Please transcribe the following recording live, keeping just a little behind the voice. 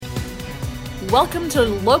Welcome to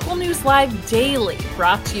Local News Live Daily,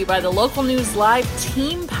 brought to you by the Local News Live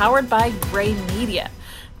team powered by Gray Media.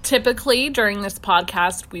 Typically, during this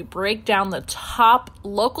podcast, we break down the top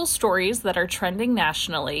local stories that are trending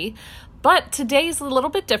nationally, but today's a little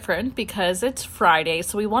bit different because it's Friday,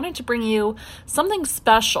 so we wanted to bring you something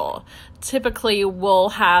special. Typically,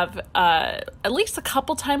 we'll have, at least a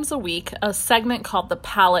couple times a week, a segment called the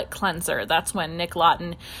Palate Cleanser. That's when Nick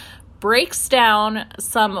Lawton breaks down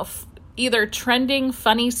some either trending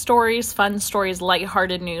funny stories, fun stories,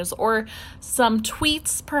 lighthearted news, or some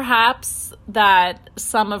tweets perhaps that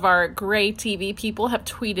some of our Gray TV people have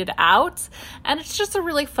tweeted out. And it's just a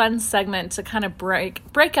really fun segment to kind of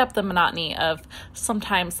break up the monotony of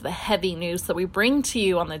sometimes the heavy news that we bring to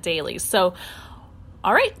you on the daily. So,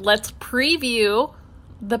 all right, let's preview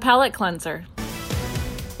the Palate Cleanser.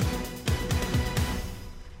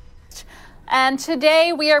 And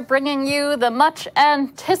today we are bringing you the much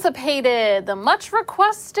anticipated, the much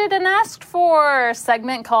requested and asked for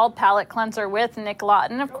segment called Palate Cleanser with Nick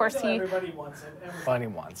Lawton. Of course, everybody wants it. Everybody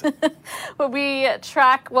wants it.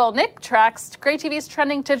 Nick tracks Gray TV's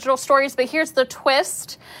trending digital stories, but here's the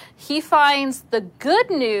twist. He finds the good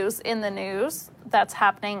news in the news that's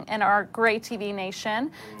happening in our Gray TV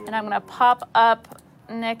nation. And I'm going to pop up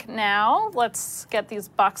Nick now. Let's get these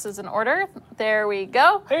boxes in order. There we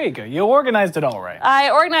go. There you go. You organized it all right.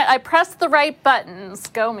 I pressed the right buttons.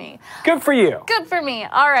 Go me. Good for you. Good for me.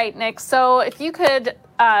 All right, Nick. So if you could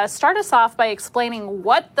start us off by explaining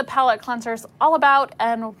what the Palate Cleanser is all about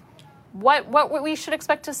and what we should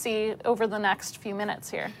expect to see over the next few minutes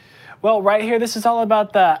here. Well, right here, this is all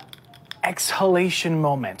about the exhalation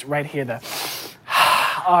moment. Right here,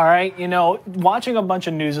 all right, watching a bunch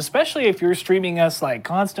of news, especially if you're streaming us like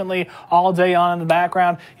constantly all day on in the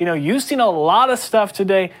background, you've seen a lot of stuff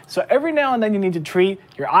today. So every now and then you need to treat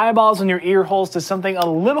your eyeballs and your ear holes to something a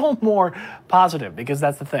little more positive, because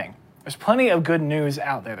that's the thing. There's plenty of good news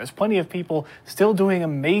out there. There's plenty of people still doing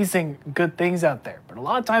amazing good things out there. But a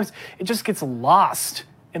lot of times it just gets lost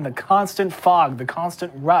in the constant fog, the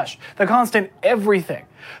constant rush, the constant everything.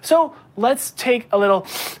 So let's take a little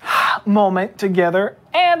moment together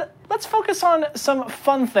and let's focus on some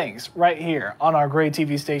fun things right here on our Gray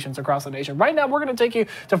TV stations across the nation. Right now, we're going to take you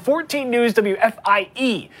to 14 News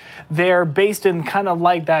WFIE. They're based in kind of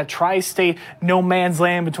like that tri-state no man's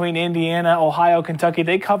land between Indiana, Ohio, Kentucky.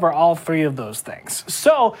 They cover all three of those things.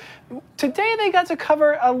 So today they got to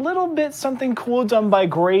cover a little bit something cool done by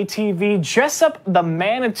Gray TV. Jessup the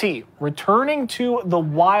manatee returning to the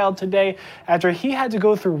wild today after he had to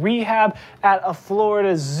go through rehab at a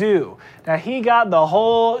Florida zoo. Now, he got the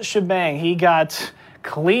whole shebang. He got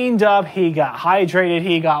cleaned up, he got hydrated,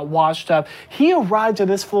 he got washed up. He arrived to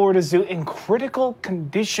this Florida zoo in critical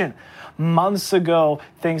condition months ago,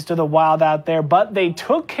 thanks to the wild out there. But they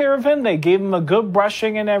took care of him. They gave him a good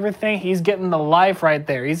brushing and everything. He's getting the life right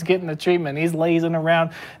there. He's getting the treatment. He's lazing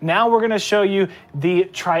around. Now we're going to show you the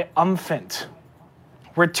triumphant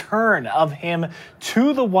return of him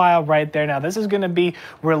to the wild right there. Now, this is going to be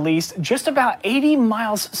released just about 80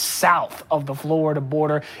 miles south of the Florida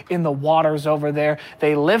border in the waters over there.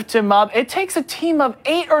 They lift him up. It takes a team of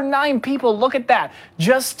 8 or 9 people, look at that,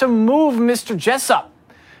 just to move Mr. Jessup.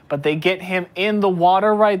 But they get him in the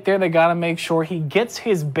water right there. They got to make sure he gets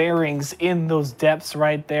his bearings in those depths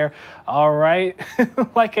right there. All right.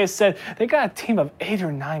 Like I said, they got a team of 8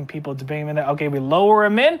 or 9 people to bring him in there. Okay, we lower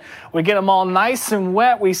him in. We get him all nice and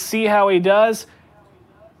wet. We see how he does.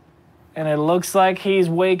 And it looks like he's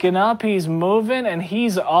waking up. He's moving. And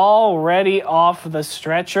he's already off the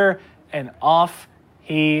stretcher. And off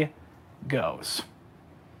he goes.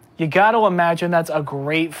 You got to imagine that's a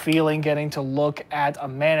great feeling, getting to look at a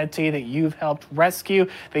manatee that you've helped rescue,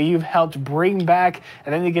 that you've helped bring back,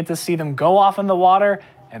 and then you get to see them go off in the water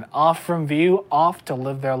and off from view, off to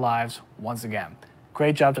live their lives once again.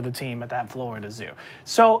 Great job to the team at that Florida zoo.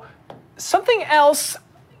 So something else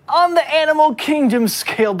on the animal kingdom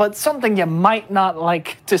scale, but something you might not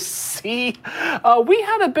like to see. We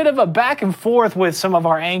had a bit of a back and forth with some of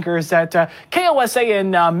our anchors at KOSA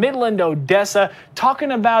in Midland, Odessa,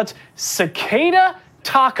 talking about cicada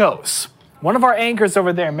tacos. One of our anchors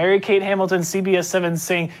over there, Mary Kate Hamilton, CBS 7,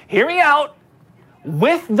 saying, hear me out,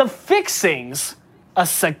 with the fixings, a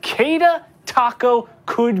cicada taco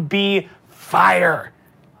could be fire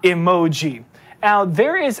emoji. Now,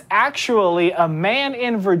 there is actually a man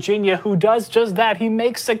in Virginia who does just that. He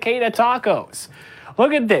makes cicada tacos.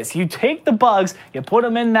 Look at this. You take the bugs, you put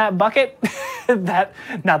them in that bucket,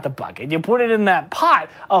 not the bucket, you put it in that pot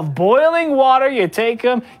of boiling water, you take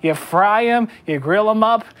them, you fry them, you grill them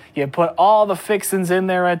up, you put all the fixings in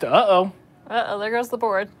there at the, Uh-oh, there goes the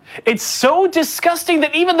board. It's so disgusting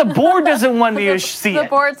that even the board doesn't want to see The it.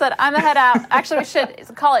 board said, I'm the head out. Actually, we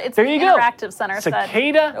should call it, it's There the you go. Interactive Center.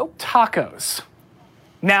 Cicada tacos.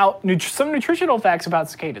 Now, some nutritional facts about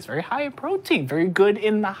cicadas. Very high in protein, very good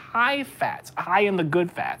in the high fats, high in the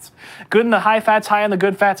good fats. Good in the high fats, high in the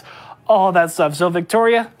good fats, all that stuff. So,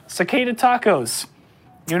 Victoria, cicada tacos.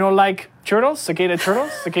 You know, like churros, cicada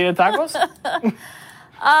tacos?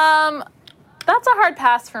 That's a hard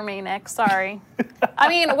pass for me, Nick. Sorry. I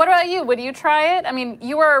mean, what about you? Would you try it? I mean,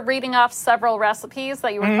 you were reading off several recipes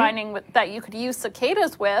that you were finding that you could use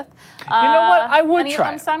cicadas with. You know what? I would any try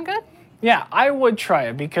of them it. sound good? Yeah, I would try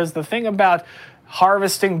it because the thing about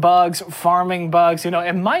harvesting bugs, farming bugs, it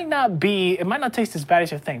might not taste as bad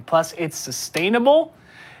as you think. Plus, it's sustainable.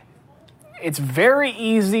 It's very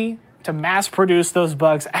easy to mass produce those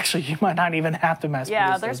bugs. Actually, you might not even have to mass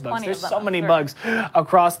produce those bugs. There's so many bugs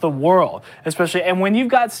across the world, especially. And when you've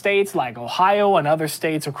got states like Ohio and other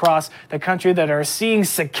states across the country that are seeing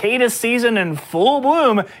cicada season in full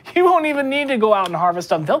bloom, you won't even need to go out and harvest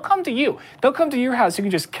them. They'll come to you. They'll come to your house. You can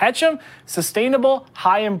just catch them. Sustainable,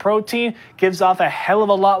 high in protein, gives off a hell of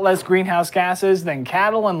a lot less greenhouse gases than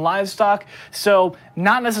cattle and livestock. So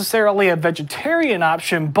not necessarily a vegetarian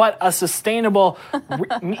option, but a sustainable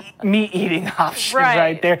meat-eating option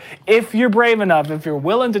right there. If you're brave enough, if you're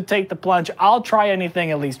willing to take the plunge, I'll try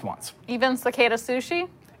anything at least once. Even cicada sushi?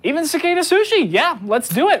 Even cicada sushi, yeah, let's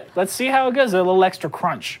do it. Let's see how it goes. A little extra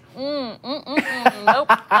crunch. Nope. All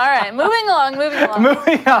right, moving along.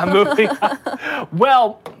 Moving on.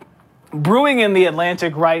 Well, brewing in the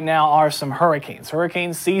Atlantic right now are some hurricanes.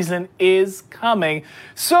 Hurricane season is coming.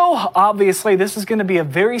 So obviously this is going to be a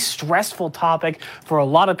very stressful topic for a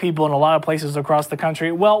lot of people in a lot of places across the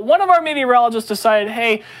country. Well, one of our meteorologists decided,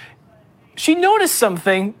 hey, she noticed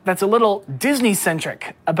something that's a little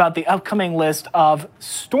Disney-centric about the upcoming list of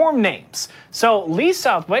storm names. So Lee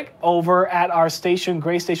Southwick over at our station,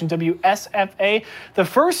 Gray Station WSFA, the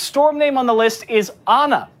first storm name on the list is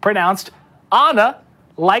Anna, pronounced Anna,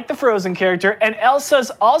 like the Frozen character, and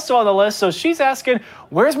Elsa's also on the list, so she's asking,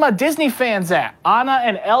 where's my Disney fans at? Anna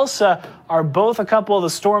and Elsa are both a couple of the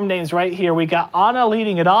storm names right here. We got Anna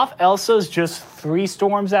leading it off. Elsa's just 3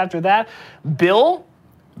 storms after that.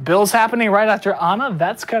 Bill's happening right after Anna.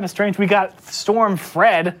 That's kind of strange. We got Storm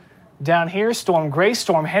Fred down here, Storm Grace,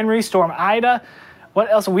 Storm Henry, Storm Ida.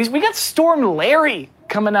 What else? We got Storm Larry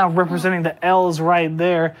coming out representing the L's right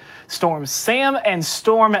there. Storm Sam and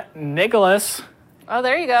Storm Nicholas. Oh,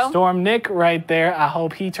 there you go. Storm Nick right there. I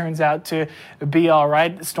hope he turns out to be all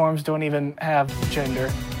right. Storms don't even have gender.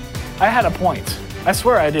 I had a point. I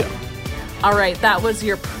swear I do. All right, that was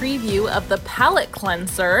your preview of the palate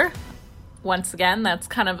cleanser. Once again, that's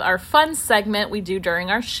kind of our fun segment we do during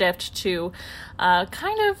our shift to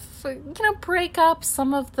break up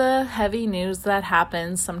some of the heavy news that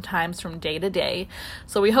happens sometimes from day to day.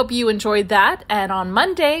 So we hope you enjoyed that. And on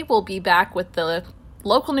Monday, we'll be back with the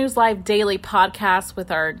Local News Live Daily podcast with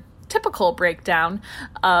our typical breakdown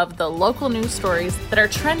of the local news stories that are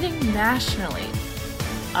trending nationally.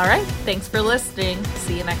 All right, thanks for listening.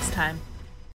 See you next time.